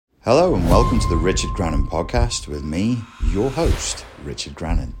Hello and welcome to the Richard Grannon podcast with me, your host, Richard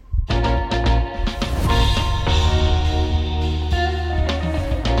Grannon.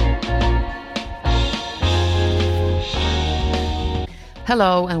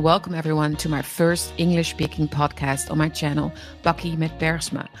 Hello and welcome everyone to my first English-speaking podcast on my channel, Bakkie met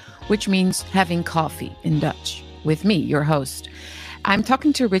Bergsma, which means having coffee in Dutch, with me, your host. I'm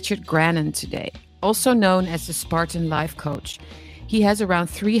talking to Richard Grannon today, also known as the Spartan Life Coach. He has around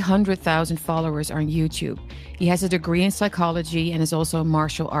 300,000 followers on YouTube. He has a degree in psychology and is also a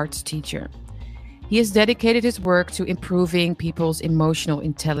martial arts teacher. He has dedicated his work to improving people's emotional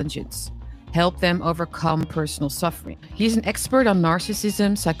intelligence, help them overcome personal suffering. He's an expert on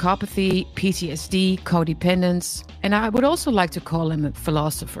narcissism, psychopathy, PTSD, codependence, and I would also like to call him a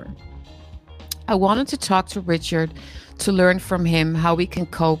philosopher. I wanted to talk to Richard to learn from him how we can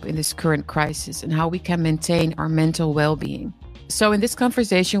cope in this current crisis and how we can maintain our mental well-being. So in this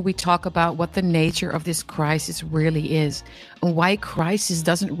conversation, we talk about what the nature of this crisis really is and why crisis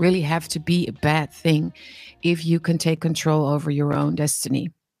doesn't really have to be a bad thing if you can take control over your own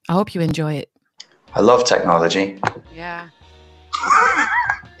destiny. I hope you enjoy it. I love technology. Yeah.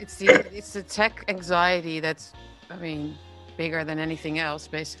 It's the tech anxiety that's, bigger than anything else,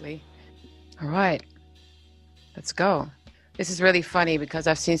 basically. All right, let's go. This is really funny because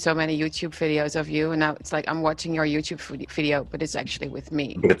I've seen so many YouTube videos of you, and now it's like I'm watching your YouTube video, but it's actually with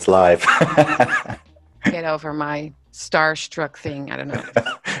me. But it's live. Get over my starstruck thing. I don't know.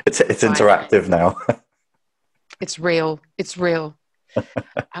 It's interactive now. It's real. It's real.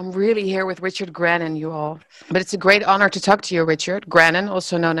 I'm really here with Richard Grannon, you all. But it's a great honor to talk to you, Richard Grannon,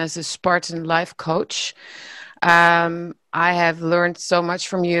 also known as the Spartan Life Coach. I have learned so much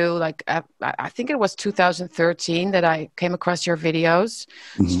from you. Like I think it was 2013 that I came across your videos,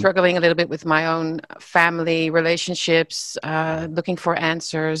 struggling a little bit with my own family relationships, looking for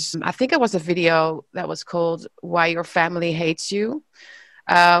answers. I think it was a video that was called "Why Your Family Hates You,"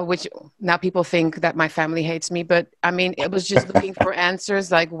 which now people think that my family hates me, but it was just looking for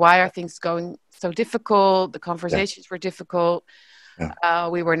answers. Like, why are things going so difficult? The conversations were difficult. Yeah.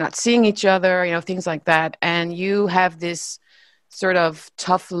 We were not seeing each other, things like that. And you have this sort of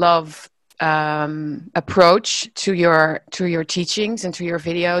tough love approach to your teachings and to your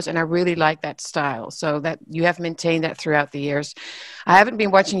videos. And I really like that style. So that you have maintained that throughout the years. I haven't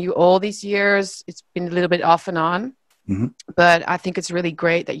been watching you all these years. It's been a little bit off and on. Mm-hmm. But I think it's really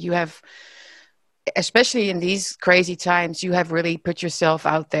great that you have, especially in these crazy times, you have really put yourself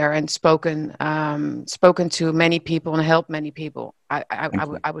out there and spoken to many people and helped many people.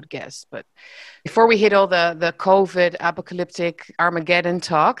 I would guess. But before we hit all the COVID apocalyptic Armageddon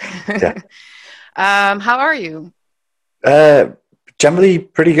talk, how are you? Generally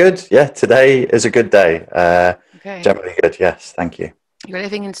pretty good. Yeah, today is a good day. Okay. Generally good. Yes, thank you. You're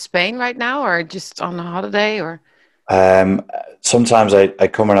living in Spain right now, or just on a holiday, or? Sometimes I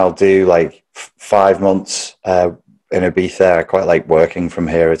come and I'll do like 5 months in Ibiza. I quite like working from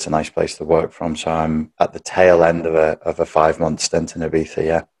here. It's a nice place to work from. So I'm at the tail end of a 5-month stint in Ibiza.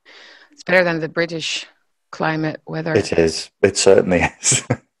 Yeah, it's better than the British climate weather. It is. It certainly is.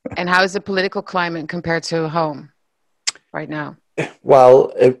 And how is the political climate compared to home right now?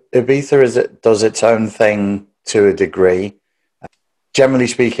 Well, Ibiza does its own thing to a degree. Generally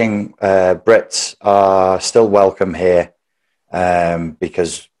speaking, Brits are still welcome here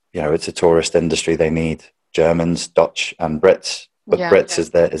because, it's a tourist industry. They need Germans, Dutch and Brits, but Brits is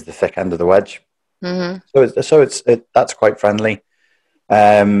the thick end of the wedge. Mm-hmm. So that's quite friendly.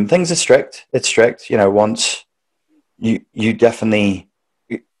 Things are strict. It's strict, once you definitely,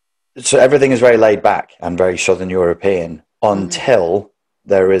 so everything is very laid back and very Southern European until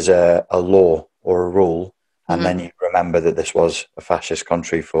there is a law or a rule. And then you remember that this was a fascist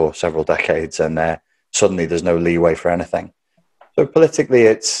country for several decades, and suddenly there's no leeway for anything. So politically,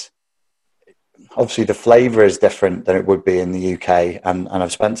 it's obviously the flavour is different than it would be in the UK, and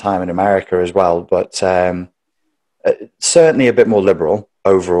I've spent time in America as well, but certainly a bit more liberal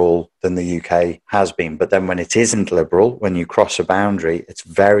overall than the UK has been. But then when it isn't liberal, when you cross a boundary, it's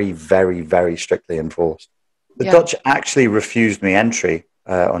very, very, very strictly enforced. The Dutch actually refused me entry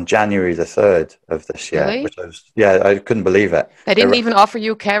on January the 3rd of this year. Really? Which I couldn't believe it. They didn't even offer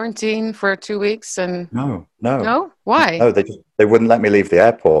you quarantine for 2 weeks? No. No? Why? No, they wouldn't let me leave the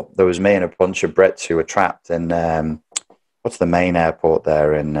airport. There was me and a bunch of Brits who were trapped in, what's the main airport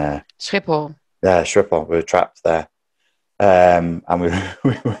there in? Schiphol. Yeah, Schiphol. We were trapped there. And we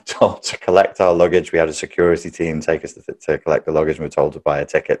were told to collect our luggage. We had a security team take us to collect the luggage, and we were told to buy a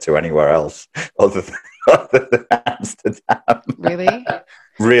ticket to anywhere else other than Amsterdam. Really?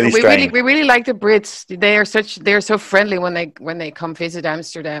 Really strange. We really like the Brits. They're so friendly when they come visit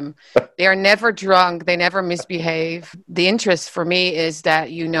Amsterdam. They are never drunk. They never misbehave. The interest for me is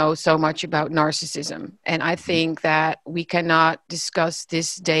that you know so much about narcissism, and I think that we cannot discuss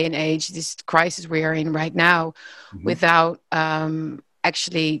this day and age, this crisis we are in right now, without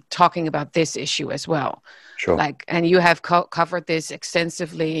actually talking about this issue as well. Sure. And you have covered this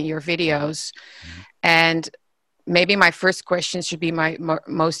extensively in your videos, and maybe my first question should be my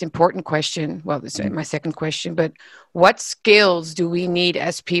most important question. Well, this is my second question, but what skills do we need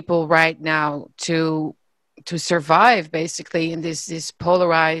as people right now to survive basically in this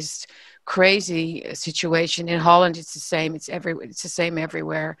polarized, crazy situation? In Holland, it's the same. It's the same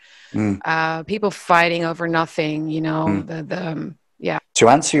everywhere. People fighting over nothing, you know, yeah. To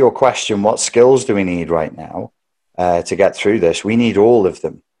answer your question, what skills do we need right now to get through this? We need all of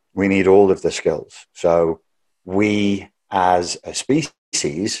them. We need all of the skills. So we as a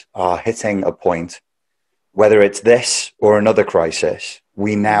species are hitting a point, whether it's this or another crisis,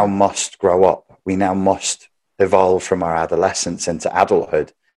 we now must grow up. We now must evolve from our adolescence into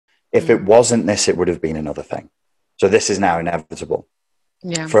adulthood. If it wasn't this, it would have been another thing. So this is now inevitable.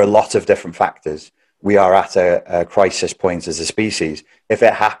 Yeah. For a lot of different factors. We are at a crisis point as a species. If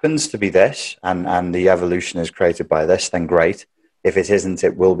it happens to be this and the evolution is created by this, then great. If it isn't,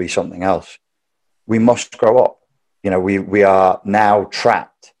 it will be something else. We must grow up. You know, we are now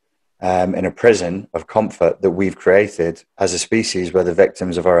trapped in a prison of comfort that we've created as a species. We're the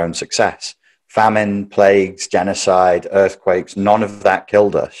victims of our own success. Famine, plagues, genocide, earthquakes, none of that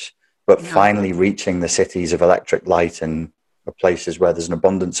killed us. But finally reaching the cities of electric light and places where there's an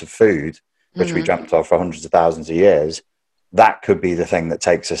abundance of food, which we dreamt of for hundreds of thousands of years, that could be the thing that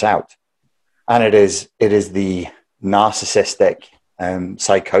takes us out. And it is the narcissistic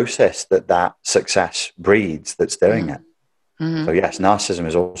psychosis that success breeds that's doing it. So yes, narcissism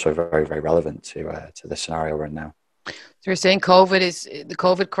is also very, very relevant to the scenario we're in now. So you're saying the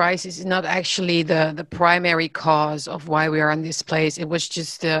COVID crisis is not actually the primary cause of why we are in this place. It was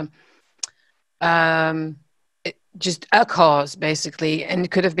just just a cause, basically, and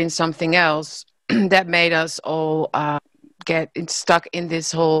it could have been something else that made us all get stuck in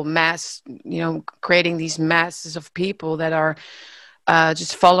this whole mass, you know, creating these masses of people that are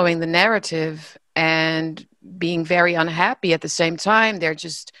just following the narrative and being very unhappy at the same time.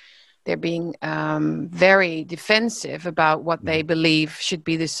 They're being very defensive about what they believe should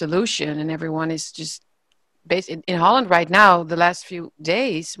be the solution, and everyone is just in Holland right now. The last few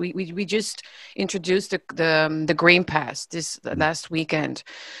days, we just introduced the Green Pass this last weekend.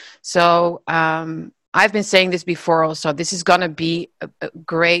 So I've been saying this before also. This is going to be a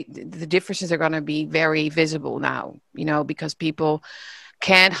great. The differences are going to be very visible now, you know, because people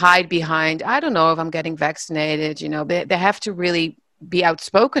can't hide behind, I don't know if I'm getting vaccinated. You know, they have to really be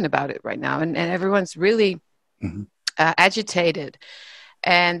outspoken about it right now, and everyone's really agitated,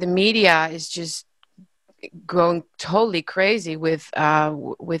 and the media is just going totally crazy with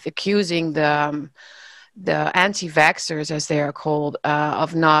accusing the anti-vaxxers, as they are called,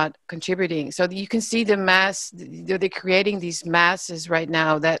 of not contributing. So you can see they're creating these masses right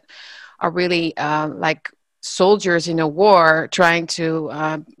now that are really like soldiers in a war trying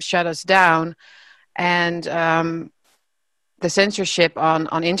to shut us down. And the censorship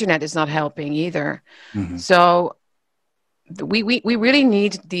on internet is not helping either. So we really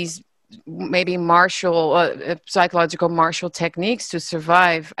need these maybe psychological martial techniques to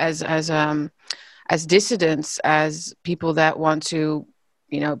survive as dissidents, as people that want to,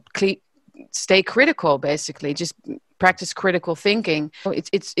 you know, stay critical, basically, just practice critical thinking.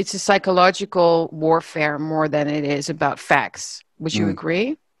 It's a psychological warfare more than it is about facts. Would you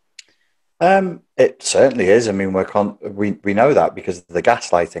agree? It certainly is. I mean, we know that because of the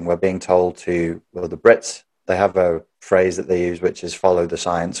gaslighting. We're being told to, well, the Brits, they have a phrase that they use, which is follow the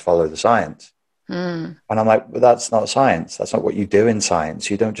science, follow the science. And I'm like, well, that's not science. That's not what you do in science.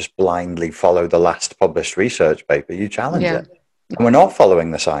 You don't just blindly follow the last published research paper. You challenge it. And we're not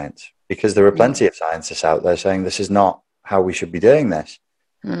following the science because there are plenty of scientists out there saying this is not how we should be doing this.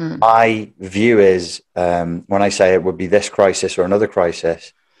 My view is, when I say it would be this crisis or another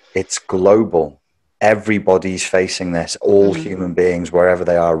crisis, it's global. Everybody's facing this. All human beings, wherever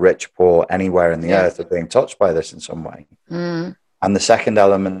they are, rich, poor, anywhere in the earth, are being touched by this in some way. And the second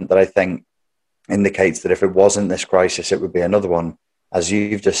element that I think indicates that if it wasn't this crisis, it would be another one, as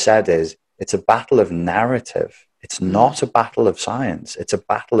you've just said, is it's a battle of narrative. It's not a battle of science. It's a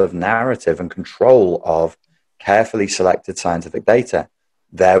battle of narrative and control of carefully selected scientific data.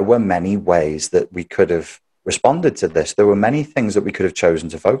 There were many ways that we could have responded to this. There were many things that we could have chosen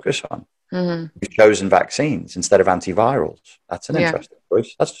to focus on. We've chosen vaccines instead of antivirals. That's an interesting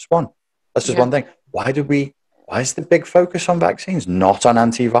choice. That's just one. That's just one thing. Why is the big focus on vaccines, not on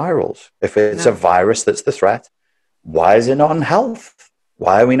antivirals? If it's a virus that's the threat, why is it not on health?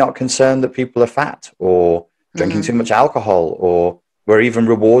 Why are we not concerned that people are fat or drinking too much alcohol, or we're even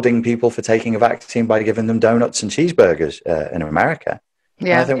rewarding people for taking a vaccine by giving them donuts and cheeseburgers in America?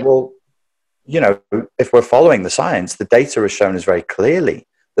 Yeah. And I think, well, if we're following the science, the data has shown us very clearly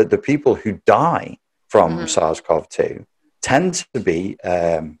that the people who die from SARS-CoV-2 tend to be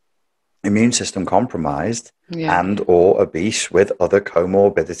immune system compromised and or obese with other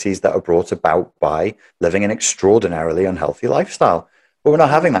comorbidities that are brought about by living an extraordinarily unhealthy lifestyle. But we're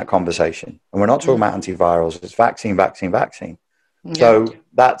not having that conversation. And we're not talking about antivirals. It's vaccine, vaccine, vaccine. Yeah. So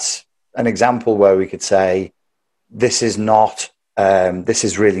that's an example where we could say, this is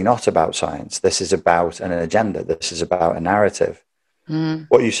really not about science. This is about an agenda. This is about a narrative.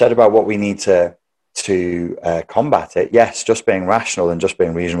 What you said about what we need to combat it, yes, just being rational and just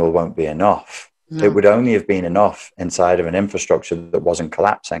being reasonable won't be enough. No. It would only have been enough inside of an infrastructure that wasn't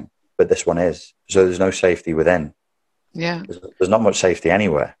collapsing, but this one is. So there's no safety within. Yeah. There's not much safety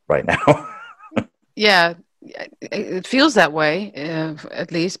anywhere right now. Yeah, it feels that way,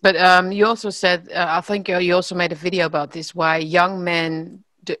 at least. But you also said, I think you also made a video about this, why young men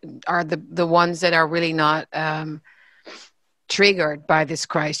are the ones that are really not triggered by this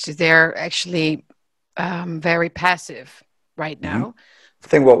crisis. They're actually very passive right now. I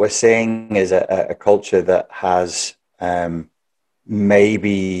think what we're seeing is a culture that has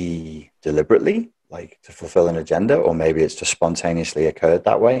maybe deliberately, like to fulfill an agenda, or maybe it's just spontaneously occurred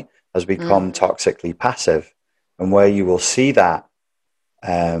that way, has become toxically passive. And where you will see that,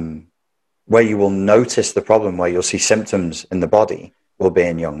 where you will notice the problem, where you'll see symptoms in the body, will be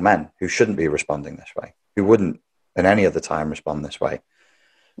in young men who shouldn't be responding this way, who wouldn't at any other time respond this way.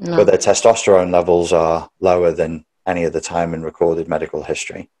 No. But their testosterone levels are lower than any other time in recorded medical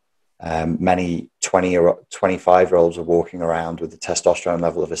history. Many 25-year-olds are walking around with the testosterone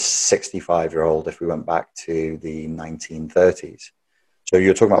level of a 65-year-old if we went back to the 1930s. So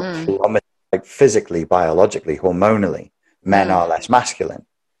you're talking about plummeting, like physically, biologically, hormonally. Men are less masculine.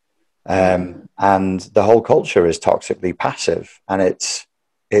 And the whole culture is toxically passive. And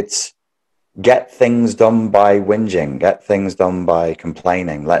it's get things done by whinging, get things done by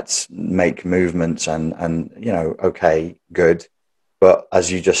complaining. Let's make movements and okay, good. But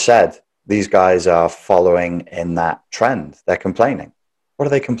as you just said, these guys are following in that trend. They're complaining. What are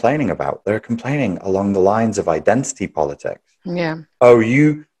they complaining about? They're complaining along the lines of identity politics. Yeah. Oh,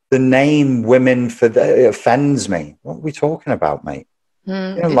 the name women offends me. What are we talking about, mate?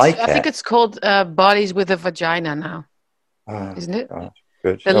 I think it's called Bodies with a Vagina now. Isn't it? God.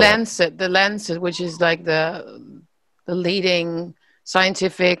 Good. The Lancet, which is like the leading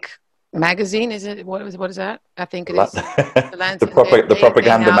scientific magazine, is it? What is that? I think it is. The Lancet. the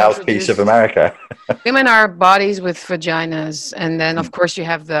propaganda mouthpiece of America. Women are bodies with vaginas, and then of course you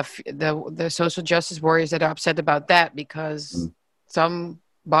have the social justice warriors that are upset about that because some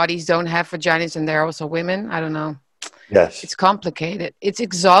bodies don't have vaginas and they're also women. I don't know. Yes, it's complicated. It's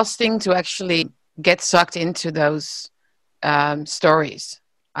exhausting to actually get sucked into those stories.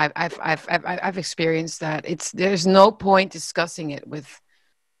 I've experienced that. There's no point discussing it with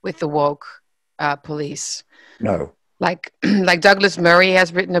the woke police. No. Like Douglas Murray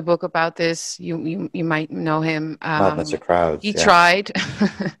has written a book about this. You might know him. Madness of Crowds. He tried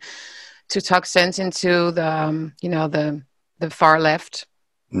to talk sense into the far left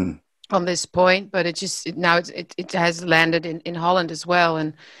on this point, but it has landed in Holland as well.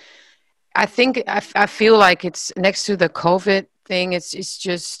 And I think I feel like it's next to the COVID thing. It's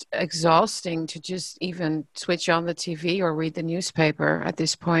just exhausting to just even switch on the TV or read the newspaper at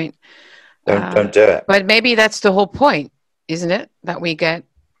this point. Don't do it. But maybe that's the whole point, isn't it? That we get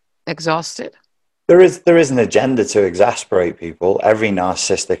exhausted. There is an agenda to exasperate people. Every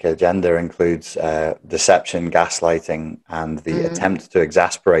narcissistic agenda includes deception, gaslighting, and the attempt to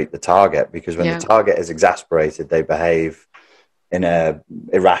exasperate the target. Because when the target is exasperated, they behave in a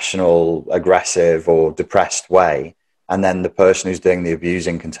irrational, aggressive, or depressed way. And then the person who's doing the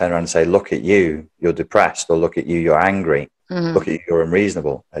abusing can turn around and say, look at you, you're depressed, or look at you, you're angry. Look at you, you're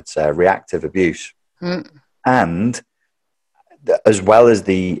unreasonable. It's reactive abuse. And as well as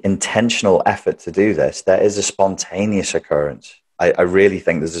the intentional effort to do this, there is a spontaneous occurrence. I really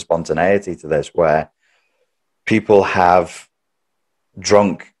think there's a spontaneity to this where people have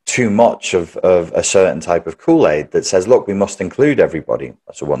drunk too much of a certain type of Kool-Aid that says, look, we must include everybody.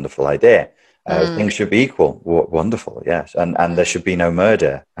 That's a wonderful idea. Things should be equal. Wonderful, yes. And there should be no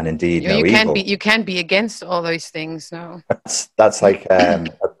murder and indeed no evil. You can't be against all those things, no. That's like a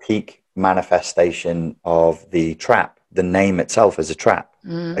peak manifestation of the trap, the name itself is a trap.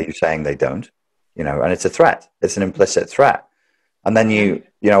 Are you saying they don't? You know, and it's a threat. It's an implicit threat. And then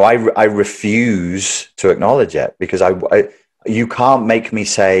I refuse to acknowledge it because you can't make me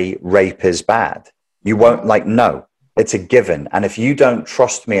say rape is bad. You won't, like, no, it's a given. And if you don't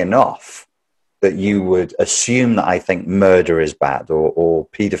trust me enough that you would assume that I think murder is bad or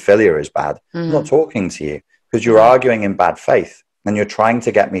pedophilia is bad, I'm not talking to you, because you're arguing in bad faith and you're trying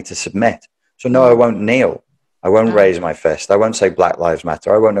to get me to submit. So no, I won't kneel. I won't raise my fist. I won't say Black Lives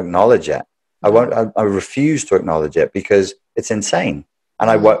Matter. I won't acknowledge it. I refuse to acknowledge it because it's insane.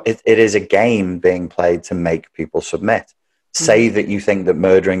 And it is a game being played to make people submit. Say that you think that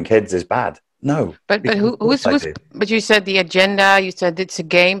murdering kids is bad. No. But you said the agenda, you said it's a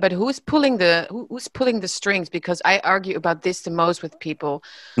game, but who's pulling the strings? Because I argue about this the most with people.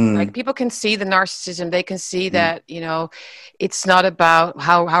 Like, people can see the narcissism, they can see that, you know, it's not about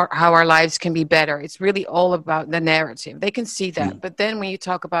how our lives can be better. It's really all about the narrative. They can see that. But then when you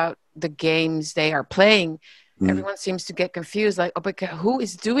talk about the games they are playing, everyone seems to get confused, like, oh, but who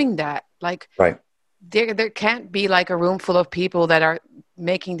is doing that? Like, right. There can't be like a room full of people that are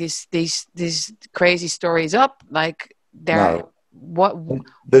making these crazy stories up. Like, why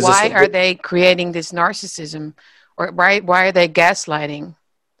are they creating this narcissism, or why are they gaslighting?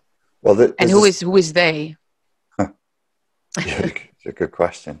 Well, and who is they? It's a good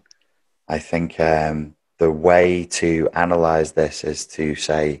question. I think the way to analyze this is to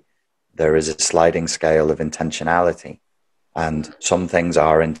say there is a sliding scale of intentionality. And some things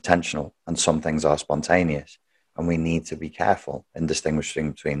are intentional and some things are spontaneous. And we need to be careful in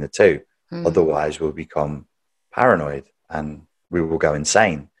distinguishing between the two. Otherwise, we'll become paranoid and we will go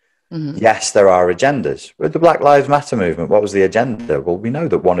insane. Yes, there are agendas. With the Black Lives Matter movement, what was the agenda? Well, we know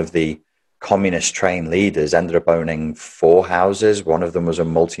that one of the communist trained leaders ended up owning 4 houses. One of them was a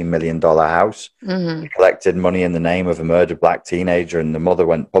multi-million-dollar house. He collected money in the name of a murdered black teenager, and the mother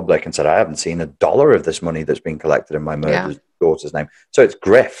went public and said, I haven't seen $1 of this money that's been collected in my murdered daughter's name. So it's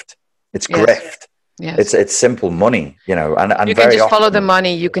grift. It's grift. Yes. It's simple money, you know, and you can just follow the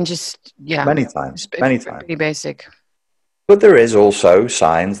money. You can just, many times. Pretty basic. But there is also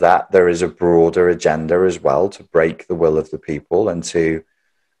signs that there is a broader agenda as well to break the will of the people and to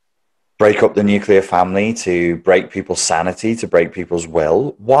break up the nuclear family, to break people's sanity, to break people's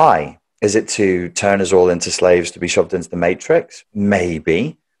will. Why? Is it to turn us all into slaves to be shoved into the matrix?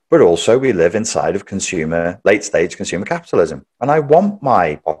 Maybe. But also we live inside of late stage consumer capitalism. And I want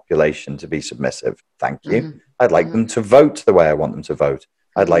my population to be submissive. Thank you. I'd like them to vote the way I want them to vote.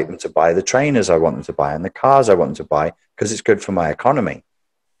 I'd like them to buy the trainers I want them to buy and the cars I want them to buy because it's good for my economy.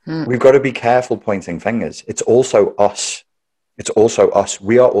 We've got to be careful pointing fingers. It's also us. It's also us.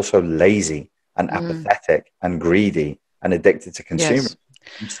 We are also lazy and apathetic and greedy and addicted to consumers.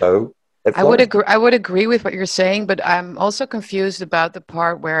 Yes. So I would agree with what you're saying, but I'm also confused about the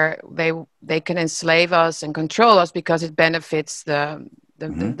part where they can enslave us and control us because it benefits the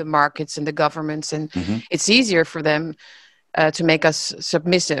markets and the governments, and it's easier for them to make us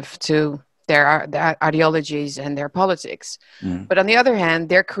submissive to their ideologies and their politics. But on the other hand,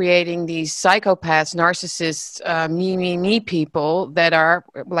 they're creating these psychopaths, narcissists, me people that are,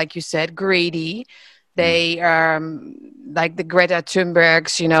 like you said, greedy. They like the Greta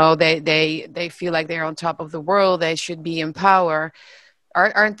Thunbergs, you know, they feel like they're on top of the world. They should be in power.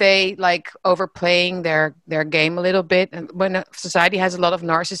 Aren't they like overplaying their game a little bit? And when society has a lot of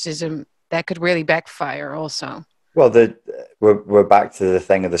narcissism, that could really backfire also. Well, we're back to the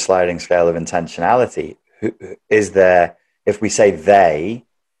thing of the sliding scale of intentionality. Is there, if we say they,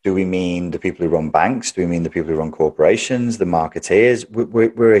 do we mean the people who run banks? Do we mean the people who run corporations, the marketeers?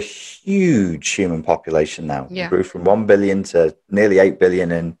 We're a huge human population now. We grew from 1 billion to nearly 8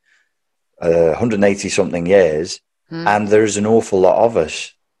 billion in 180 something years. And there's an awful lot of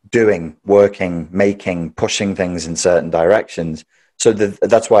us doing, working, making, pushing things in certain directions. So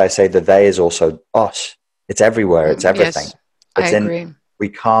that's why I say the they is also us. It's everywhere. It's everything. Yes, I agree. We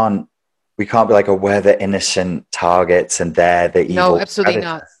can't be like, oh, we're the innocent targets and they're the evil. No, absolutely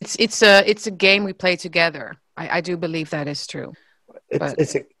not. It's a game we play together. I do believe that is true.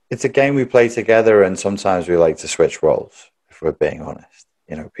 It's a game we play together, and sometimes we like to switch roles, if we're being honest.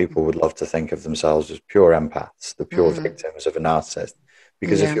 You know, people would love to think of themselves as pure empaths, the pure victims of a narcissist.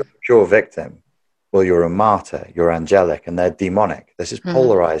 Because if you're a pure victim, well, you're a martyr, you're angelic, and they're demonic. This is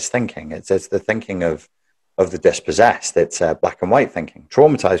polarized thinking. It's the thinking of the dispossessed. It's black and white thinking.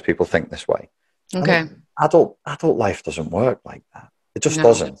 Traumatized people think this way. Okay. Adult life doesn't work like that. It just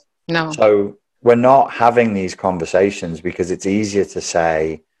doesn't. No. So we're not having these conversations because it's easier to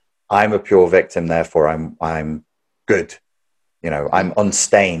say, I'm a pure victim, therefore I'm good. You know, I'm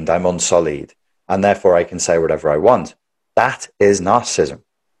unstained, I'm unsullied, and therefore I can say whatever I want. That is narcissism.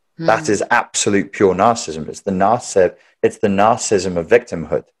 That is absolute pure narcissism. It's the narcissism of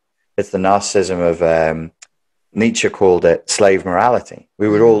victimhood. It's the narcissism of, Nietzsche called it slave morality. We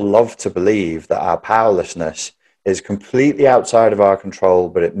would all love to believe that our powerlessness is completely outside of our control,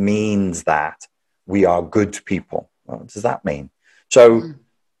 but it means that we are good people. What does that mean? So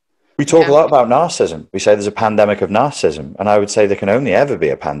we talk a lot about narcissism. We say there's a pandemic of narcissism, and I would say there can only ever be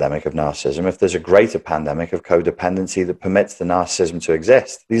a pandemic of narcissism if there's a greater pandemic of codependency that permits the narcissism to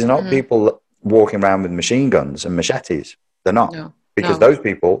exist. These are not people walking around with machine guns and machetes. They're not. Because those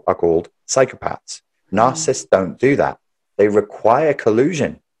people are called psychopaths. Narcissists don't do that. They require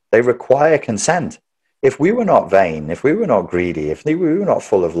collusion. They require consent. If we were not vain, if we were not greedy, if we were not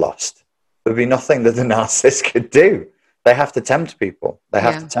full of lust, there'd be nothing that the narcissist could do. They have to tempt people. They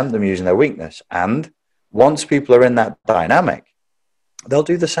have to tempt them using their weakness. And once people are in that dynamic, they'll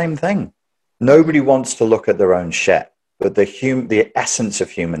do the same thing. Nobody wants to look at their own shit, but the essence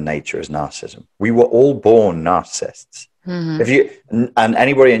of human nature is narcissism. We were all born narcissists. And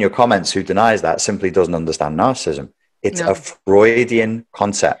anybody in your comments who denies that simply doesn't understand narcissism. It's a Freudian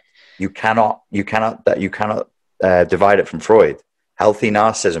concept. You cannot divide it from Freud. Healthy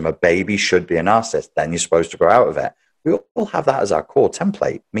narcissism, a baby should be a narcissist. Then you're supposed to grow out of it. We all have that as our core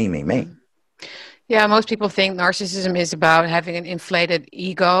template. Me. Yeah, most people think narcissism is about having an inflated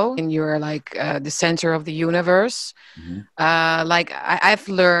ego and you're like the center of the universe. Like I've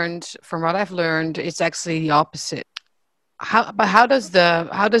learned, from what I've learned, it's actually the opposite. How does the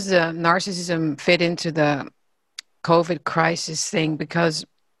narcissism fit into the COVID crisis thing? Because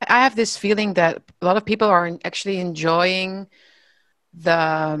I have this feeling that a lot of people are actually enjoying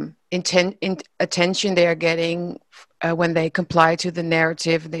the attention they are getting when they comply to the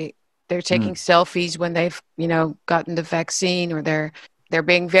narrative. They're taking selfies when they've gotten the vaccine, or they're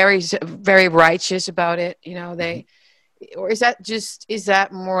being very, very righteous about it. Or is that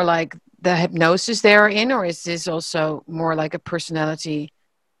more like the hypnosis they're in, or is this also more like a personality?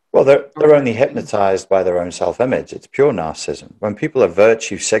 Well, they're only hypnotized by their own self-image. It's pure narcissism. When people are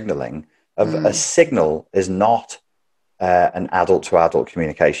virtue signaling, a signal is not an adult-to-adult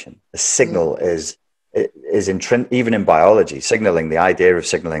communication. A signal is even in biology, signaling, the idea of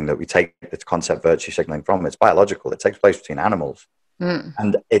signaling that we take the concept virtue signaling from, it's biological. It takes place between animals.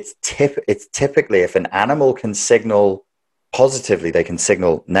 And it's typically, if an animal can signal positively, they can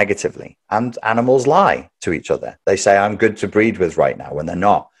signal negatively. And animals lie to each other. They say, I'm good to breed with right now, when they're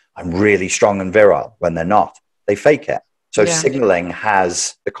not. I'm really strong and virile, when they're not. They fake it. So signaling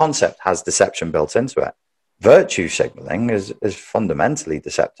the concept has deception built into it. Virtue signaling is fundamentally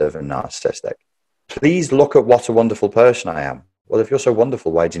deceptive and narcissistic. Please look at what a wonderful person I am. Well, if you're so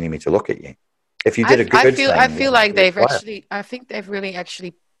wonderful, why do you need me to look at you? If you did a good thing, I feel like I think they've really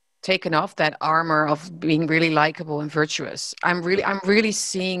actually taken off that armor of being really likable and virtuous. I'm really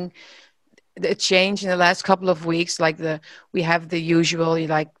seeing the change in the last couple of weeks. Like we have the usual,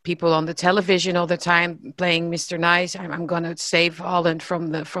 like people on the television all the time playing Mr. Nice. I'm going to save Holland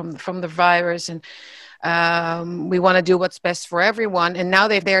from the virus, and we want to do what's best for everyone. And now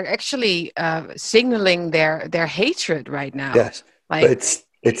they're actually signaling their hatred right now. Yes, like, but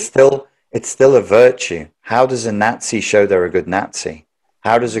it's still a virtue. How does a Nazi show they're a good Nazi?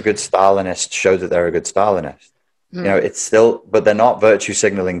 How does a good Stalinist show that they're a good Stalinist? It's still, but they're not virtue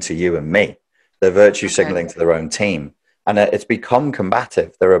signaling to you and me. They're virtue signaling to their own team. And it's become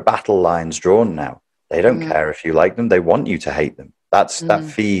combative. There are battle lines drawn now. They don't care if you like them. They want you to hate them. That's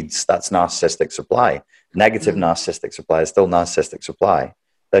narcissistic supply. Negative narcissistic supply is still narcissistic supply.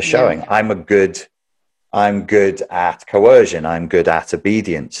 They're showing I'm good at coercion. I'm good at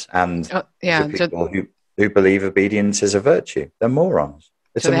obedience. And people who believe obedience is a virtue, they're morons.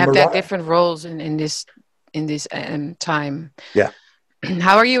 So they have that different roles in this time. Yeah.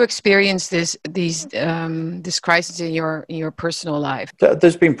 How are you experiencing this crisis in your personal life?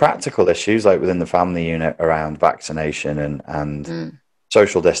 There's been practical issues, like within the family unit, around vaccination and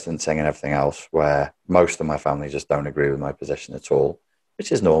social distancing and everything else, where most of my family just don't agree with my position at all,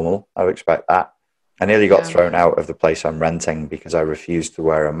 which is normal. I would expect that. I nearly got thrown out of the place I'm renting because I refused to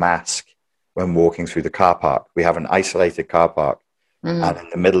wear a mask when walking through the car park. We have an isolated car park. And in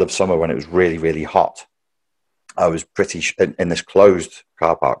the middle of summer, when it was really, really hot, I was in this closed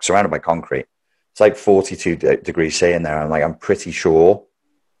car park surrounded by concrete. It's like 42 degrees C in there. I'm pretty sure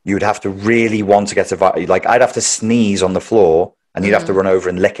you would have to really want to get I'd have to sneeze on the floor and you'd have to run over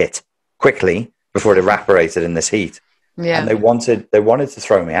and lick it quickly before it evaporated in this heat. Yeah. And they wanted to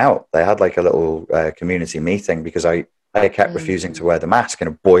throw me out. They had like a little community meeting because I kept refusing to wear the mask in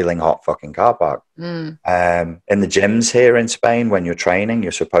a boiling hot fucking car park. In the gyms here in Spain, when you're training,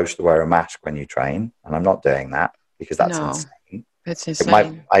 you're supposed to wear a mask when you train. And I'm not doing that because that's No, insane. that's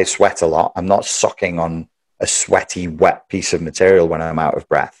insane. I sweat a lot. I'm not sucking on a sweaty, wet piece of material when I'm out of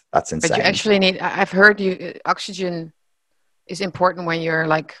breath. That's But you insane. actually need, I've heard you, oxygen is important when you're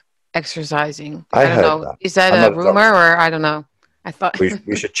like exercising. I I don't heard know. that. Is that I'm a not a rumor doctor. or I don't know? I thought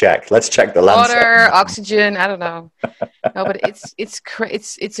We should check. Let's check the Lancet. water, oxygen, I don't know. No, but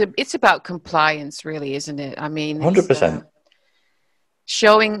it's about compliance, really, isn't it? I mean, it's 100%.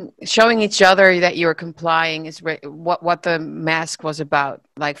 showing each other that you're complying is what the mask was about,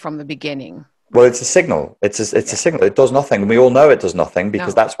 like from the beginning. Well, it's a signal. It's a signal. It does nothing. We all know it does nothing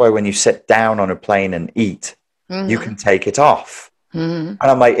because No. that's why when you sit down on a plane and eat, you Mm-hmm. can take it off. Mm-hmm.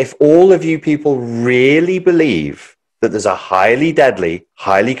 And I'm like, if all of you people really believe that there's a highly deadly,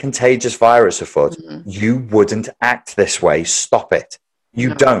 highly contagious virus afoot, Mm-hmm. you wouldn't act this way. Stop it. You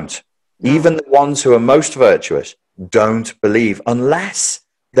No. don't. No. Even the ones who are most virtuous don't believe unless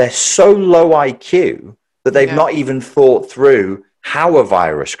they're so low IQ that they've Yeah. not even thought through how a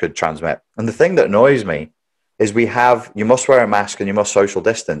virus could transmit. And the thing that annoys me is you must wear a mask and you must social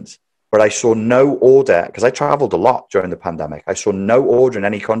distance. But I saw no order, because I traveled a lot during the pandemic. I saw no order in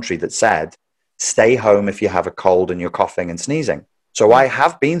any country that said, stay home if you have a cold and you're coughing and sneezing. So I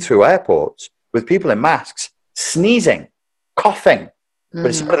have been through airports with people in masks, sneezing, coughing, but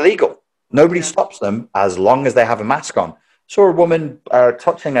it's Mm-hmm. not illegal. Nobody Yeah. stops them as long as they have a mask on. Saw a woman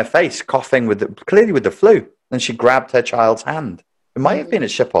touching her face, coughing clearly with the flu, and she grabbed her child's hand. It might have been at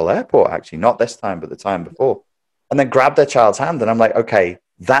Schiphol Airport, actually, not this time, but the time before. And then grabbed her child's hand, and I'm like, okay,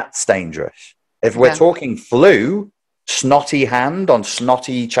 that's dangerous. If we're Yeah. talking flu, snotty hand on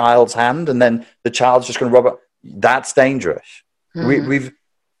snotty child's hand, and then the child's just going to rub it, that's dangerous. Mm-hmm.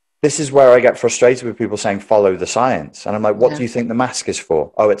 This is where I get frustrated with people saying follow the science, and I'm like, what Yeah. do you think the mask is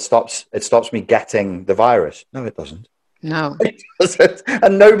for? Oh, it stops me getting the virus. No, it doesn't. No. It doesn't.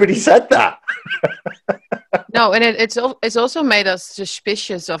 And nobody said that. No, and it's also made us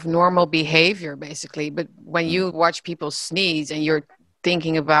suspicious of normal behavior, basically. But when you watch people sneeze and you're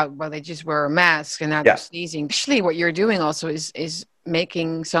thinking about, well, they just wear a mask and now they're Yeah. sneezing. Actually, what you're doing also is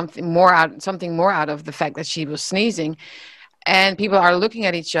making something more out of the fact that she was sneezing, and people are looking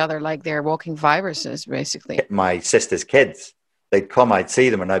at each other like they're walking viruses, basically. My sister's kids, they'd come, I'd see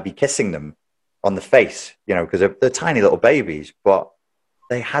them, and I'd be kissing them on the face, because they're tiny little babies, but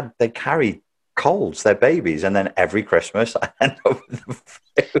they carried colds, they're babies, and then every Christmas I end up with the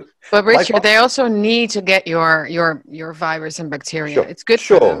flu. But Richard, Like, they also need to get your virus and bacteria. Sure, It's good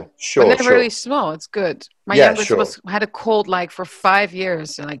for them. sure, When they're sure. really small, it's good. My Yeah, youngest sure. had a cold like for 5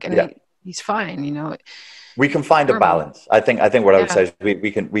 years, and Yeah. he's fine. We can find a Normal. balance. I think what I would Yeah. say is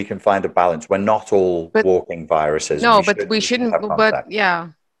we can find a balance. We're not all But- walking viruses. No, We but should- we should shouldn't. have But contact. yeah,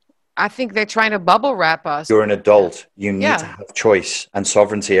 I think they're trying to bubble wrap us. You're an adult. You need Yeah. to have choice and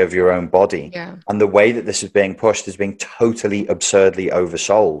sovereignty of your own body. Yeah. And the way that this is being pushed is being totally absurdly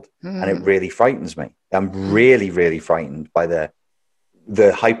oversold. And it really frightens me. I'm really, really frightened by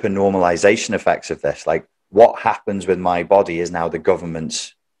the hyper normalization effects of this. Like, what happens with my body is now the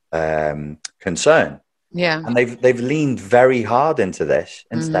government's concern. Yeah. And they've leaned very hard into this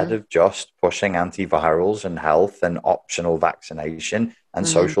instead of just pushing antivirals and health and optional vaccination and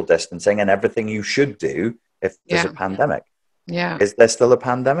social distancing and everything you should do if there's a pandemic. Yeah. Is there still a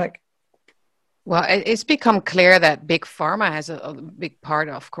pandemic? Well, it's become clear that Big Pharma has a big part,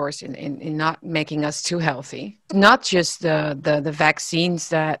 of course, in not making us too healthy. Not just the vaccines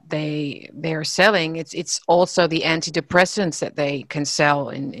that they are selling. It's also the antidepressants that they can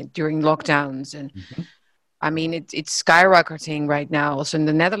sell during lockdowns. And I mean, it's skyrocketing right now. Also in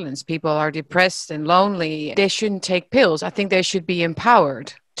the Netherlands, people are depressed and lonely. They shouldn't take pills. I think they should be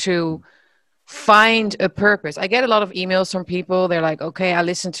empowered to find a purpose. I get a lot of emails from people. They're like, okay, I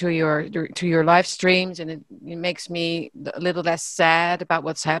listen to your live streams and it makes me a little less sad about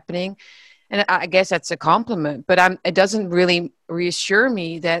what's happening. And I guess that's a compliment, but it doesn't really reassure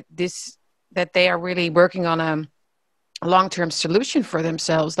me that they are really working on a long-term solution for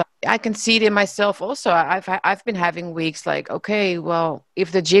themselves. Like, I can see it in myself also. I've been having weeks like, okay, well,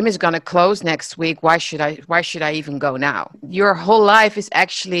 if the gym is going to close next week, why should I even go now? Your whole life is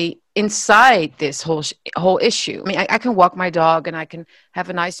actually inside this whole issue. I mean, I can walk my dog and I can have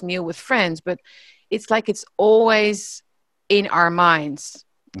a nice meal with friends, but it's like it's always in our minds,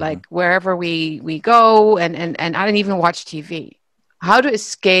 like wherever we go, and I don't even watch TV. How to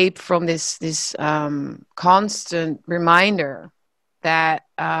escape from this constant reminder that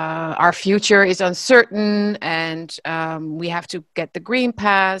our future is uncertain and we have to get the green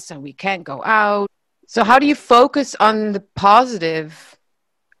pass and we can't go out. So how do you focus on the positive,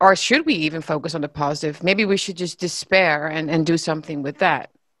 or should we even focus on the positive? Maybe we should just despair and do something with that.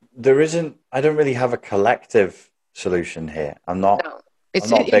 I don't really have a collective solution here. No, I'm it's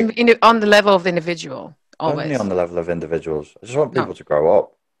not big on the level of the individual, only on always. the level of individuals. I just want No, people to grow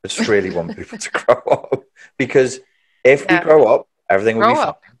up. I just really want people to grow up because if we yeah, grow up, everything will be grow fine.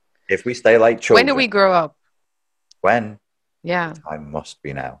 up. If we stay like When do children, we grow up? when the Yeah. time must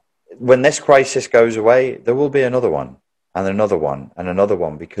be now. When this crisis goes away, there will be another one and another one and another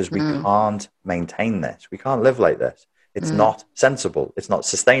one because we Mm, can't maintain this. We can't live like this. It's mm. not sensible. It's not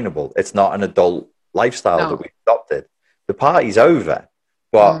sustainable. It's not an adult lifestyle that No. we've adopted. The party's over,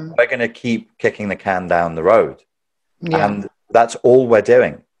 but Mm, we're going to keep kicking the can down the road. yeah. And that's all we're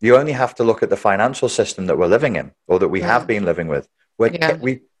doing. You only have to look at the financial system that we're living in or that we have Mm, been living with. We're, yeah.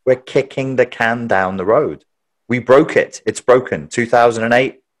 we're kicking the can down the road. We broke it. It's broken.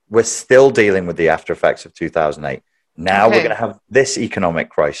 2008, we're still dealing with the after effects of 2008. Now we're going Okay. to have this economic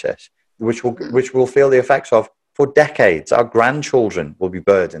crisis, Mm, which we'll feel the effects of for decades. Our grandchildren will be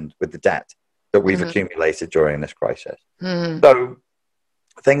burdened with the debt that we've mm, accumulated during this crisis. mm. So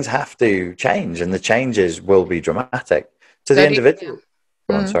things have to change, and the changes will be dramatic to the So do yeah. individual.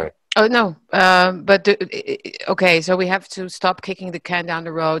 Go on, Mm. sorry. Oh no, but okay. So we have to stop kicking the can down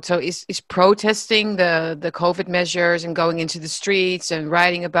the road. So is protesting the COVID measures and going into the streets and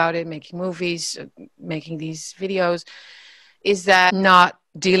writing about it, making movies, making these videos, is that not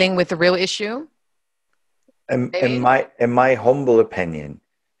dealing with the real issue? Maybe. In my humble opinion,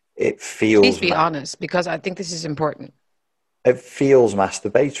 it Please feels be honest, because I think this is important. it feels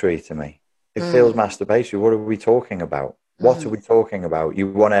masturbatory to me. It feels Mm, masturbatory. What are we talking about? What are mm, we talking about? You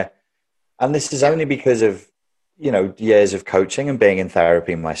want to, and this is yeah. only because of, years of coaching and being in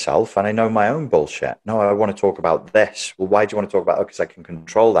therapy myself. And I know my own bullshit. No, I want to talk about this. Well, why do you want to talk about it? Because I can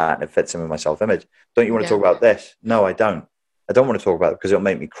control that and it fits in with my self image. Don't you want to Yeah. talk about this? No, I don't. I don't want to talk about it because it'll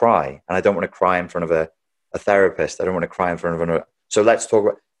make me cry. And I don't want to cry in front of a therapist. I don't want to cry in front of another. So let's talk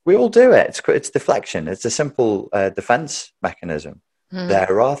about, we all do it. It's deflection. It's a simple defense mechanism. Mm.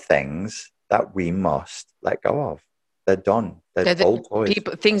 There are things that we must let go of. They're done. They're That old toys.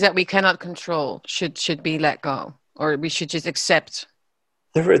 people things that we cannot control should be let go, or we should just accept.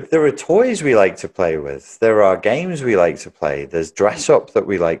 There are toys we like to play with. There are games we like to play. There's dress up that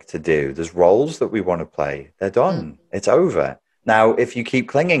we like to do. There's roles that we want to play. They're Mm, done. It's over. Now, if you keep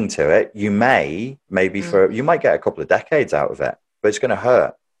clinging to it, you mm, you might get a couple of decades out of it, but it's going to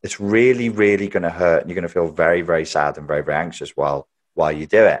hurt. It's really, really going to hurt. And you're going to feel very, very sad and very, very anxious while you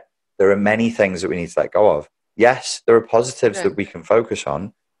do it. There are many things that we need to let go of. Yes, there are positives okay. that we can focus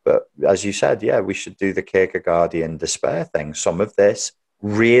on. But as you said, yeah, we should do the Kierkegaardian despair thing. Some of this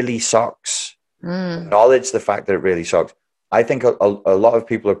really sucks. Mm, Acknowledge the fact that it really sucks. I think a lot of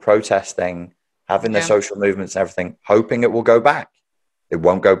people are protesting, having their yeah. social movements and everything, hoping it will go back. It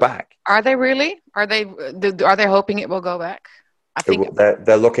won't go back. Are they really? Are they hoping it will go back? I think.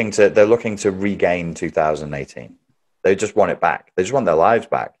 They're looking to regain 2018. They just want it back. They just want their lives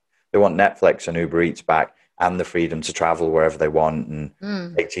back. They want Netflix and Uber Eats back and the freedom to travel wherever they want and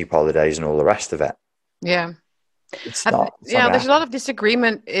Mm, take cheap holidays and all the rest of it. yeah. It's not. It's not Yeah. going to There's a lot happen. of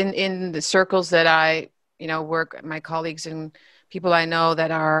disagreement in the circles that I work. My colleagues and people I know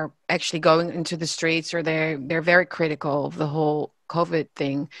that are actually going into the streets, or they're very critical of the whole COVID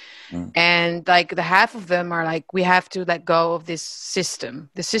thing. Mm, And like the half of them are like, we have to let go of this system.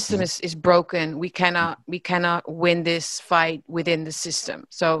 The system mhm, is broken. We cannot win this fight within the system.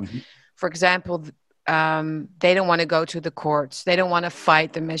 So mhm, for example, they don't want to go to the courts. They don't want to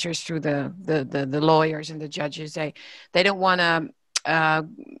fight the measures through the lawyers and the judges. They don't want to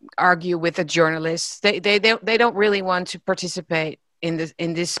argue with the journalists. They don't really want to participate in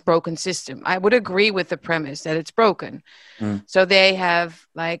this broken system. I would agree with the premise that it's broken. mm, So they have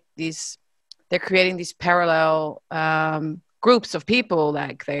like these. They're creating these parallel groups of people.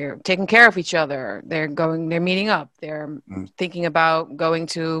 Like they're taking care of each other. They're meeting up. They're mm, thinking about going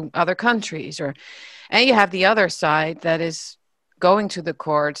to other countries, and you have the other side that is going to the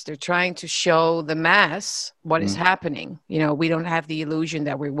courts. They're trying to show the mass what is mm. happening. We don't have the illusion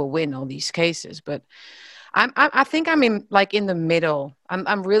that we will win all these cases, but I think I'm in the middle.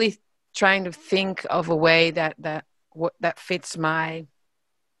 I'm really trying to think of a way that fits my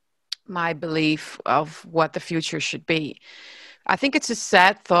belief of what the future should be. I think it's a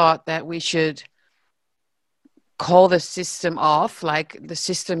sad thought that we should call the system off, like the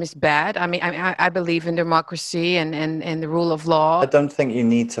system is bad. I mean, I believe in democracy and the rule of I law. don't think you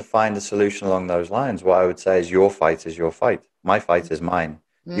need to find a solution along those lines. What I would say is your fight is your fight. My fight is mine.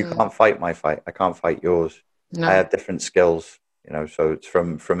 You Mm, can't fight my fight. I can't fight yours. I no, have different skills, so it's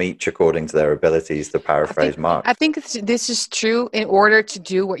from each according to their abilities, to I think paraphrase Marx. I think this is true in order to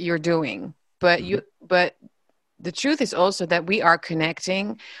do what you're doing, but Mhm. but the truth is also that we are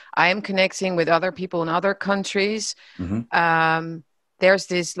connecting. I am connecting with other people in other countries. There's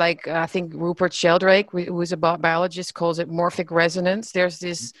this, like, I think Rupert Sheldrake, who is a biologist, calls it morphic resonance. There's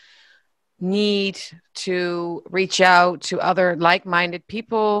this need to reach out to other like-minded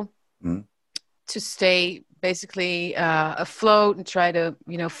people to stay basically afloat and try to,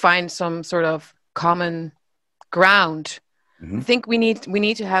 find some sort of common ground. I think we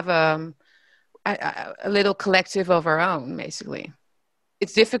need to have a little collective of our own, basically.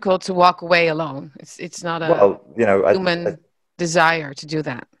 It's difficult to walk away alone. It's not a human desire to do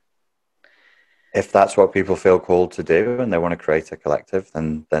that. If that's what people feel called to do and they want to create a collective,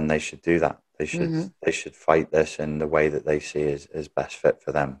 then they should do that. They should fight this in the way that they see is best fit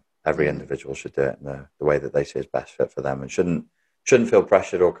for them. Every individual should do it in the way that they see is best fit for them, and shouldn't feel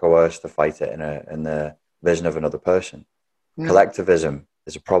pressured or coerced to fight it in the vision of another person. Collectivism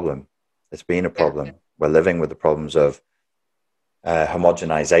is a problem. It's been a problem. Yeah. We're living with the problems of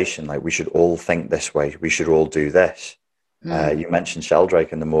homogenization. Like, we should all think this way. We should all do this. You mentioned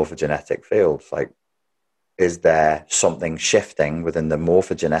Sheldrake in the morphogenetic field. Like, is there something shifting within the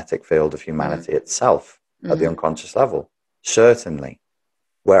morphogenetic field of humanity itself at the unconscious level? Certainly.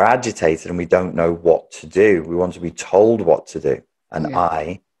 We're agitated and we don't know what to do. We want to be told what to do. And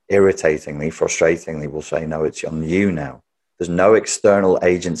I, irritatingly, frustratingly, will say, no, it's on you now. There's no external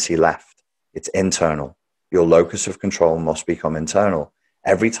agency left. It's internal. Your locus of control must become internal.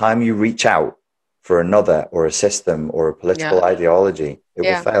 Every time you reach out for another or a system or a political ideology, it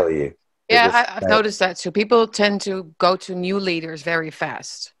will fail you. I've noticed that too. People tend to go to new leaders very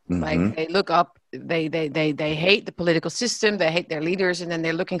fast. Like, they look up, they hate the political system, they hate their leaders, and then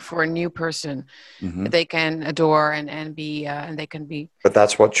they're looking for a new person that they can adore and be, and they can be. But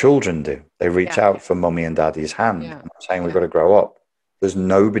that's what children do. They reach out for mummy and daddy's hand. I'm saying we've got to grow up. There's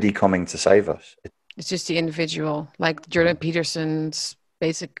nobody coming to save us. It's just the individual, like Jordan Peterson's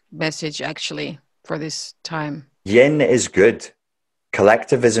basic message, actually, for this time. Yin is good.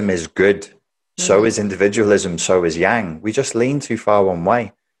 Collectivism is good. So is individualism. So is yang. We just lean too far one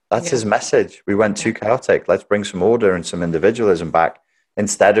way. That's his message. We went too chaotic. Let's bring some order and some individualism back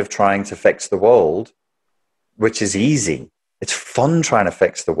instead of trying to fix the world, which is easy. It's fun trying to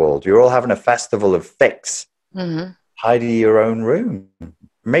fix the world. You're all having a festival of fix. Tidy your own room.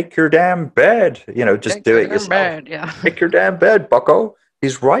 Make your damn bed. Just do it yourself. Make your damn bed, bucko.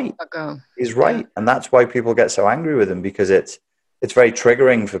 He's right. He's right. And that's why people get so angry with him, because it's very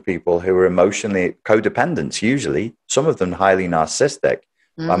triggering for people who are emotionally codependent, usually, some of them highly narcissistic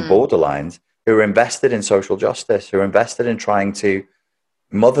and borderlines, who are invested in social justice, who are invested in trying to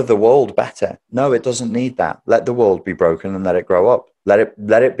mother the world better. No, it doesn't need that. Let the world be broken and let it grow up. Let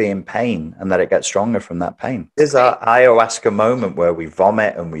it be in pain and let it get stronger from that pain. There's our ayahuasca moment where we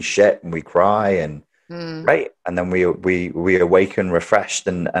vomit and we shit and we cry and right, and then we awaken refreshed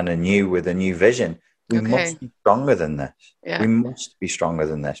and anew with a new vision. We must be stronger than this. We must be stronger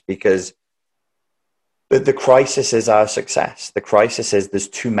than this, because the crisis is our success. The crisis is there's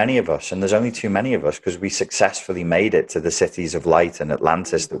too many of us, and there's only too many of us because we successfully made it to the cities of light and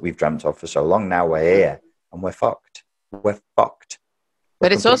Atlantis that we've dreamt of for so long. Now we're here and we're fucked. We're fucked.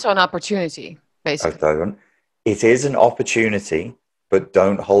 But it's also an opportunity, basically. It is an opportunity, but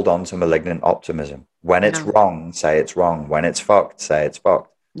don't hold on to malignant optimism. When it's wrong, say it's wrong. When it's fucked, say it's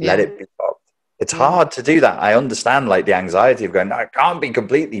fucked. Let it be fucked. It's hard to do that. I understand, like, the anxiety of going, no, it can't be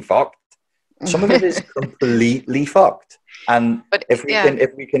completely fucked. Some of it is completely fucked. And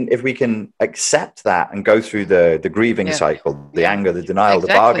if we can accept that and go through the grieving cycle, the anger, the denial, the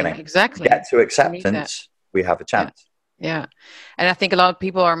bargaining, get to acceptance, we have a chance. Yeah. And I think a lot of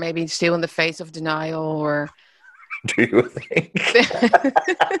people are maybe still in the face of denial or... Do you think?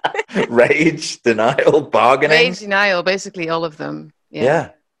 Rage, denial, bargaining? Rage, denial, basically all of them.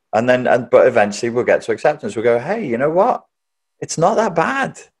 Yeah. But eventually we'll get to acceptance. We'll go, hey, you know what? It's not that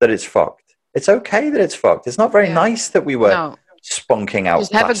bad that it's fucked. It's okay that it's fucked. It's not very nice that we were spunking out.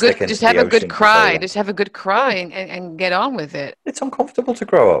 Just have a good cry. Just have a good cry and get on with it. It's uncomfortable to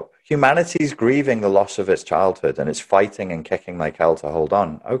grow up. Humanity's grieving the loss of its childhood and it's fighting and kicking like hell to hold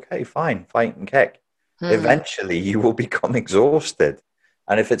on. Okay, fine. Fight and kick. Eventually you will become exhausted.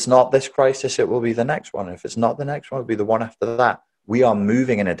 And if it's not this crisis, it will be the next one. If it's not the next one, it'll be the one after that. We are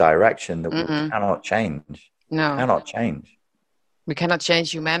moving in a direction that we cannot change. No. Cannot change. We cannot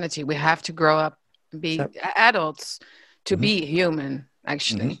change humanity. We have to grow up and be adults to be human,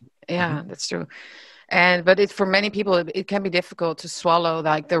 actually. Yeah, that's true. But for many people, it can be difficult to swallow,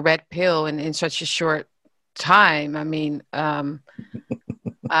 like, the red pill in such a short time. I mean,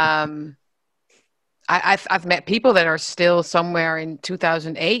 I've met people that are still somewhere in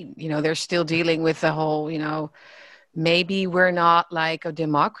 2008. They're still dealing with the whole, maybe we're not like a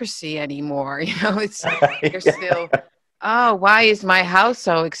democracy anymore. It's they're still, oh, why is my house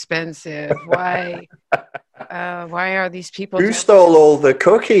so expensive? Why are these people? Who stole all the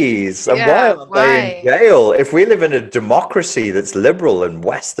cookies? And why aren't they in jail? If we live in a democracy that's liberal and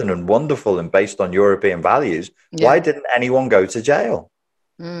Western and wonderful and based on European values, why didn't anyone go to jail?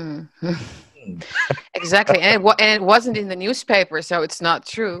 Mm. Exactly. And it wasn't in the newspaper, so it's not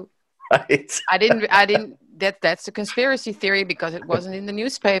true. Right. I didn't that's a conspiracy theory because it wasn't in the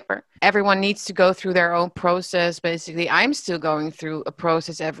newspaper. Everyone needs to go through their own process. Basically, I'm still going through a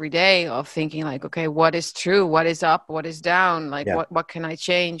process every day of thinking like, okay, what is true? What is up? What is down? Like, what can I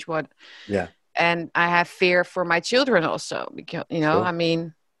change? Yeah. And I have fear for my children also because, Sure. I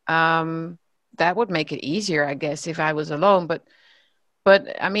mean, that would make it easier, I guess, if I was alone. But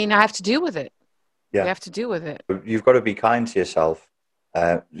I mean, I have to deal with it. Yeah. You have to deal with it. You've got to be kind to yourself.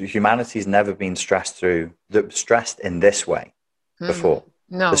 Humanity's never been stressed in this way before.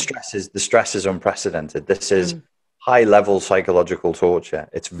 No. The stress is unprecedented. This is high level psychological torture.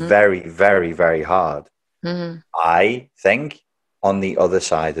 It's very, very, very hard. I think on the other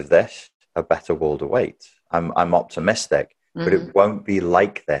side of this, a better world awaits. I'm optimistic, but it won't be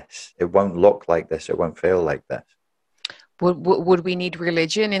like this. It won't look like this. It won't feel like this. Would we need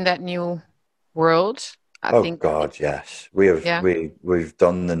religion in that new world? I think God, yes. We've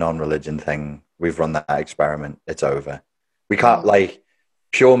done the non-religion thing. We've run that experiment. It's over. We can't like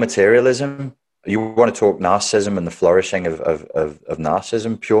pure materialism. You want to talk narcissism and the flourishing of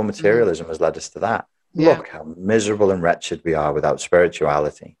narcissism? Pure materialism has led us to that. Yeah. Look how miserable and wretched we are without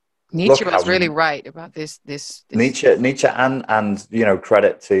spirituality. Nietzsche was really right about this. Nietzsche and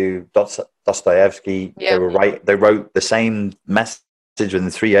credit to Dostoevsky. Yeah. They were right. They wrote the same message within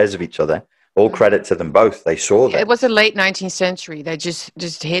 3 years of each other. All credit to them both. They saw that. It was the late 19th century. They just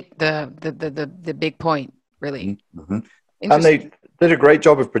hit the big point, really. And they did a great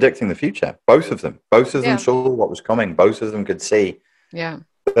job of predicting the future. Both of them. Both of them saw what was coming. Both of them could see. Yeah.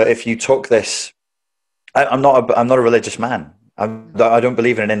 But if you took this, I'm not a religious man. I don't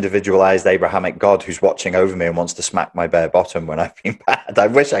believe in an individualized Abrahamic God who's watching over me and wants to smack my bare bottom when I've been bad. I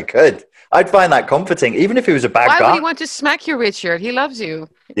wish I could. I'd find that comforting, even if he was a bad guy. Why would he want to smack you, Richard? He loves you.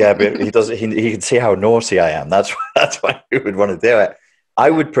 Yeah, but he does. He can see how naughty I am. That's why he would want to do it. I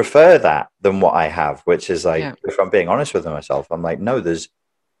would prefer that than what I have, which is like, if I'm being honest with myself, I'm like, no, there's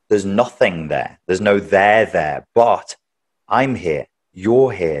nothing there. There's no there, but I'm here.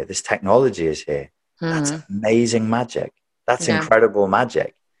 You're here. This technology is here. That's amazing magic. That's incredible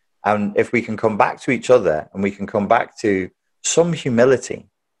magic. And if we can come back to each other and we can come back to some humility,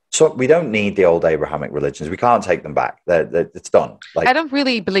 so we don't need the old Abrahamic religions. We can't take them back. It's done. Like, I don't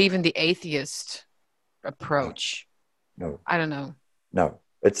really believe in the atheist approach. No. I don't know. No,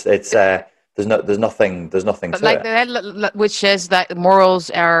 it's there's nothing but to like it. That, which says that morals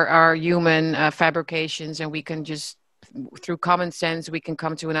are human fabrications, and we can just through common sense we can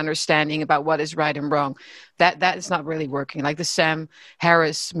come to an understanding about what is right and wrong. That is not really working. Like the Sam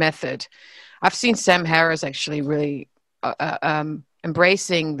Harris method. I've seen Sam Harris actually really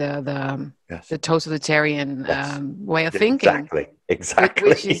embracing the totalitarian way of thinking. Exactly.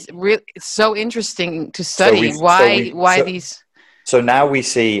 Which is really so interesting to study. Why these. So now we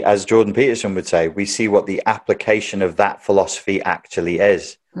see, as Jordan Peterson would say, we see what the application of that philosophy actually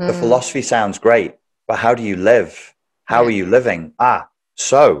is. The philosophy sounds great, but how do you live? How are you living?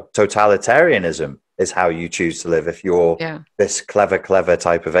 So totalitarianism is how you choose to live if you're this clever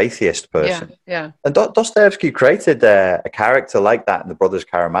type of atheist person. Yeah. And Dostoevsky created a character like that in The Brothers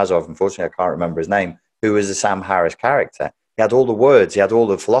Karamazov. Unfortunately, I can't remember his name, who was a Sam Harris character. He had all the words, he had all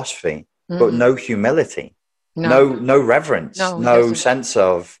the philosophy, but no humility. No reverence, no sense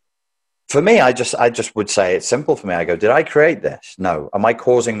of. For me, I just would say it's simple for me. I go, did I create this? No. Am I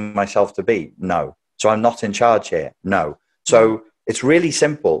causing myself to be? No. So I'm not in charge here? No. So it's really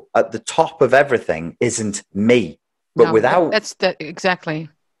simple. At the top of everything isn't me, but without exactly.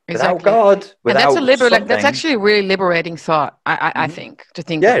 Without God, without that's actually a really liberating thought. I think to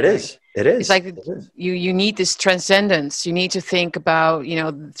think. Yeah, it is. It is. It's like you need this transcendence. You need to think about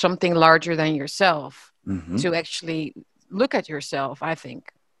something larger than yourself. To actually look at yourself, I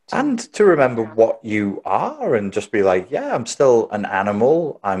think. And to remember what you are and just be like, yeah, I'm still an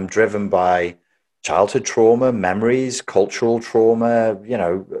animal. I'm driven by childhood trauma, memories, cultural trauma,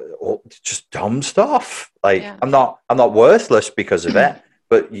 just dumb stuff. Like I'm not worthless because of it.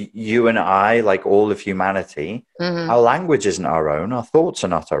 But you and I, like all of humanity, our language isn't our own. Our thoughts are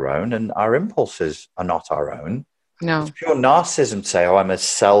not our own. And our impulses are not our own. No. It's pure narcissism to say, oh, I'm a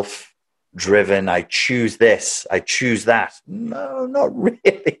self driven. I choose this, I choose that. No, not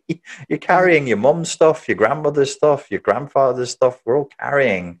really. You're carrying your mum's stuff, your grandmother's stuff, your grandfather's stuff. We're all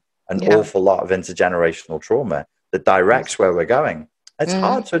carrying an awful lot of intergenerational trauma that directs where we're going. It's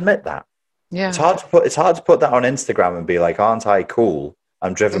hard to admit that. Yeah. It's hard to put that on Instagram and be like, aren't I cool?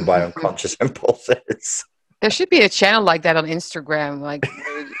 I'm driven by unconscious impulses. There should be a channel like that on Instagram, like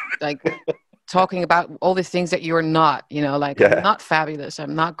talking about all these things that you're not, I'm not fabulous.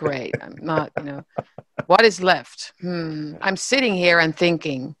 I'm not great. I'm not, what is left? I'm sitting here and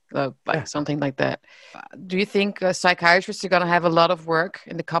thinking, something like that. Do you think psychiatrists are going to have a lot of work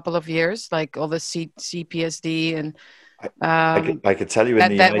in a couple of years, like all the CPSD and I could tell you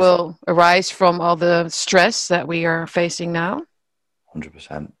that will arise from all the stress that we are facing now?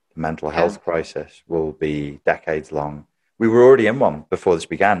 100%. The mental health crisis will be decades long. We were already in one before this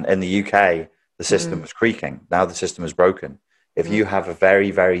began. In the UK, the system was creaking. Now the system is broken. If you have a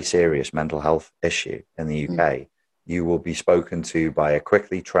very, very serious mental health issue in the UK, you will be spoken to by a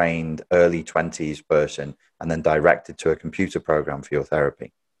quickly trained early 20s person and then directed to a computer program for your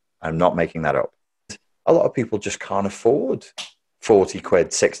therapy. I'm not making that up. A lot of people just can't afford 40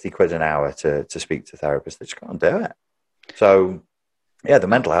 quid, 60 quid an hour to speak to therapists. They just can't do it. So, yeah, the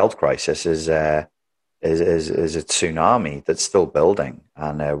mental health crisis is a tsunami that's still building,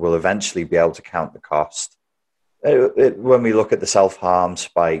 and we'll eventually be able to count the cost. When we look at the self-harm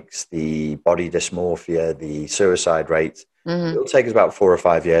spikes, the body dysmorphia, the suicide rates, it'll take us about 4 or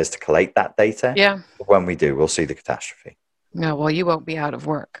 5 years to collate that data. Yeah. But when we do, we'll see the catastrophe. No, well, you won't be out of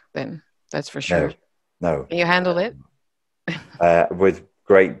work then. That's for sure. No. Can you handle it? With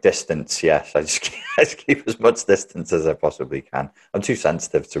great distance, yes. I just keep as much distance as I possibly can. I'm too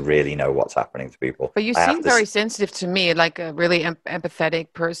sensitive to really know what's happening to people. But you seem very sensitive to me, like a really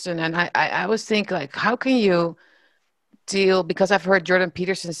empathetic person. And I always think, like, how can you deal, because I've heard Jordan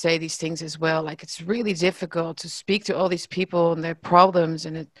Peterson say these things as well, like it's really difficult to speak to all these people and their problems,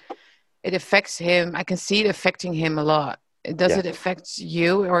 and it affects him. I can see it affecting him a lot. Does it affect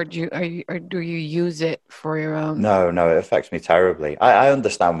you, or do you use it for your own? No, it affects me terribly. I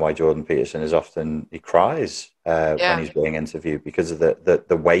understand why Jordan Peterson he cries when he's being interviewed, because of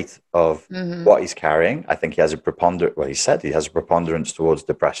the weight of what he's carrying. I think he has a preponderance. Well, he said he has a preponderance towards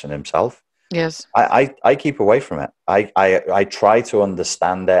depression himself. Yes. I keep away from it. I try to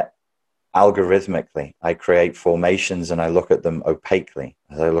understand it algorithmically. I create formations and I look at them opaquely.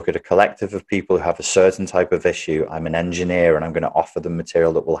 I look at a collective of people who have a certain type of issue. I'm an engineer and I'm going to offer them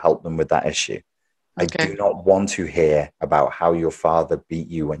material that will help them with that issue. Okay. I do not want to hear about how your father beat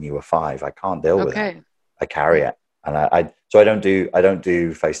you when you were 5. I can't deal with it. I carry it. And so I don't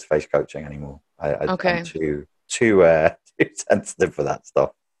do face-to-face coaching anymore. I'm too sensitive for that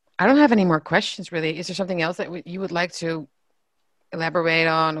stuff. I don't have any more questions, really. Is there something else that you would like to elaborate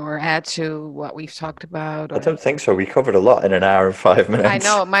on or add to what we've talked about? I don't think so. We covered a lot in an hour and 5 minutes. I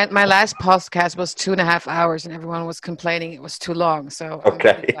know. My last podcast was 2.5 hours and everyone was complaining it was too long. So I'm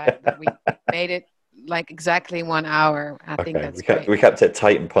really glad that we made it like exactly 1 hour. I think that's great. We kept it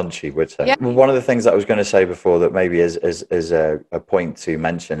tight and punchy, which one of the things that I was going to say before that maybe is a point to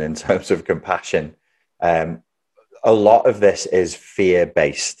mention in terms of compassion. A lot of this is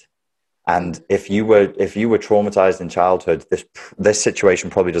fear-based. And if you were traumatized in childhood, this situation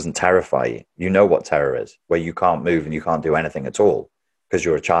probably doesn't terrify you. You know what terror is, where you can't move and you can't do anything at all because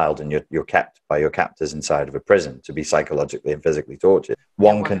you're a child and you're kept by your captors inside of a prison to be psychologically and physically tortured.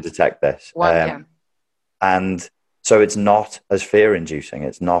 One can detect this. And so it's not as fear-inducing.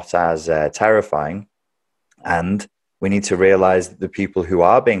 It's not as terrifying. And we need to realize that the people who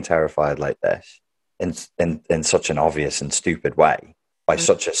are being terrified like this in such an obvious and stupid way by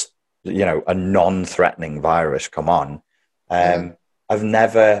such a non-threatening virus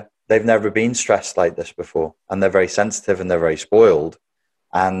they've never been stressed like this before, and they're very sensitive and they're very spoiled,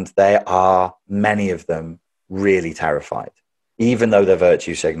 and many of them really terrified. Even though they're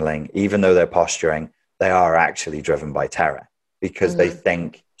virtue signaling, even though they're posturing, they are actually driven by terror because they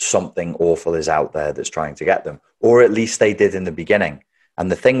think something awful is out there that's trying to get them, or at least they did in the beginning.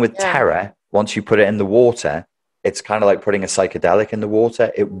 And the thing with terror, once you put it in the water, it's kind of like putting a psychedelic in the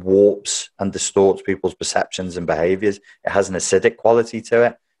water. It warps and distorts people's perceptions and behaviors. It has an acidic quality to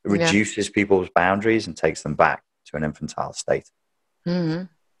it. It reduces people's boundaries and takes them back to an infantile state.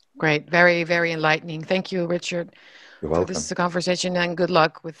 Great. Very, very enlightening. Thank you, Richard. You're welcome. This is a conversation, and good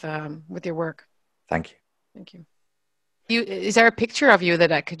luck with your work. Thank you. Thank you. Is there a picture of you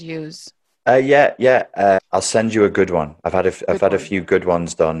that I could use? I'll send you a good one. I've had a few good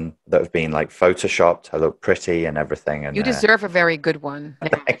ones done that have been like photoshopped. I look pretty and everything. And you deserve a very good one.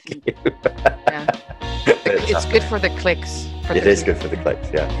 Thank you. It's good for the clicks. It is good for the clicks.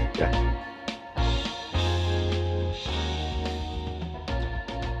 Yeah.